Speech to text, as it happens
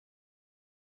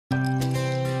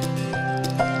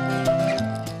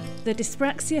The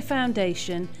Dyspraxia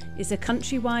Foundation is a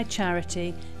countrywide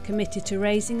charity committed to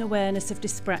raising awareness of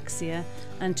dyspraxia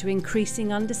and to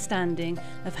increasing understanding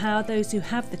of how those who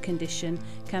have the condition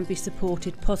can be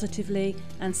supported positively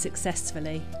and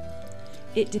successfully.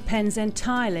 It depends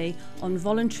entirely on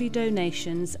voluntary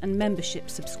donations and membership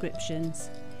subscriptions.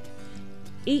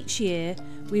 Each year,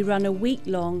 we run a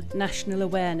week-long national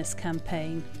awareness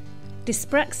campaign.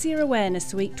 Dyspraxia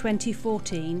Awareness Week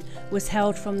 2014 was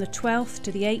held from the 12th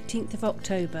to the 18th of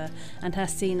October and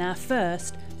has seen our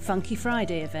first Funky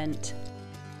Friday event.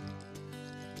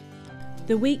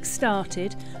 The week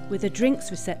started with a drinks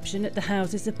reception at the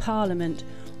Houses of Parliament,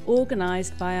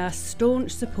 organised by our staunch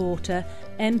supporter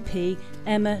MP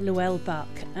Emma Llewellyn-Buck,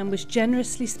 and was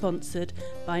generously sponsored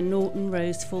by Norton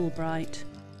Rose Fulbright.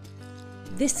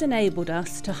 This enabled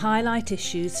us to highlight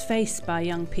issues faced by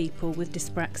young people with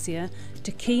dyspraxia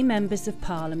to key members of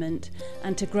Parliament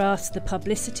and to grasp the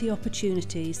publicity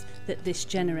opportunities that this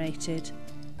generated.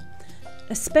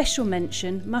 A special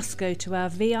mention must go to our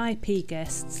VIP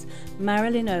guests,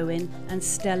 Marilyn Owen and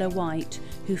Stella White,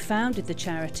 who founded the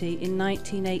charity in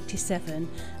 1987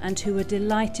 and who were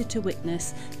delighted to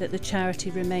witness that the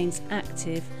charity remains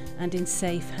active and in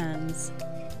safe hands.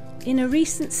 In a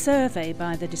recent survey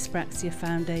by the Dyspraxia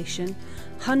Foundation,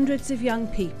 hundreds of young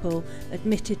people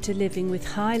admitted to living with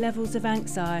high levels of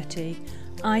anxiety,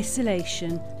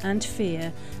 isolation and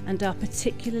fear, and are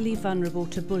particularly vulnerable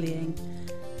to bullying.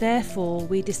 Therefore,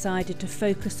 we decided to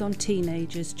focus on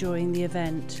teenagers during the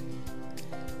event.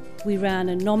 We ran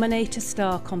a Nominate a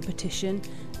Star competition,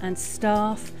 and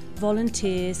staff,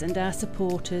 volunteers and our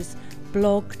supporters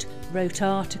blogged, wrote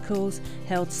articles,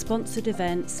 held sponsored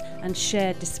events and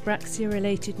shared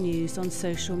dyspraxia-related news on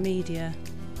social media.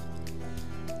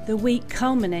 The week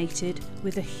culminated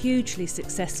with a hugely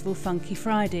successful Funky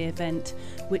Friday event,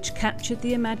 which captured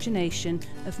the imagination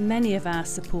of many of our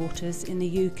supporters in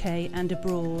the UK and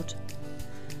abroad.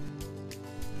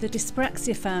 The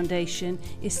Dyspraxia Foundation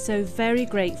is so very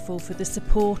grateful for the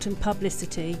support and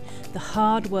publicity, the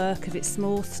hard work of its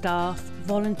small staff,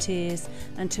 volunteers,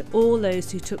 and to all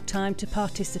those who took time to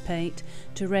participate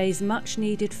to raise much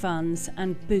needed funds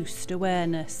and boost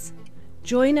awareness.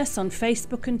 Join us on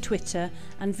Facebook and Twitter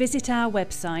and visit our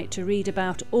website to read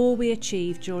about all we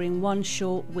achieved during one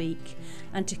short week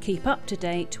and to keep up to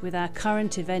date with our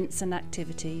current events and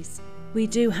activities. We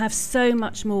do have so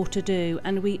much more to do,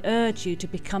 and we urge you to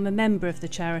become a member of the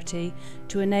charity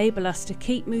to enable us to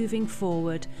keep moving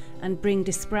forward and bring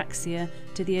dyspraxia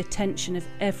to the attention of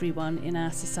everyone in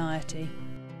our society.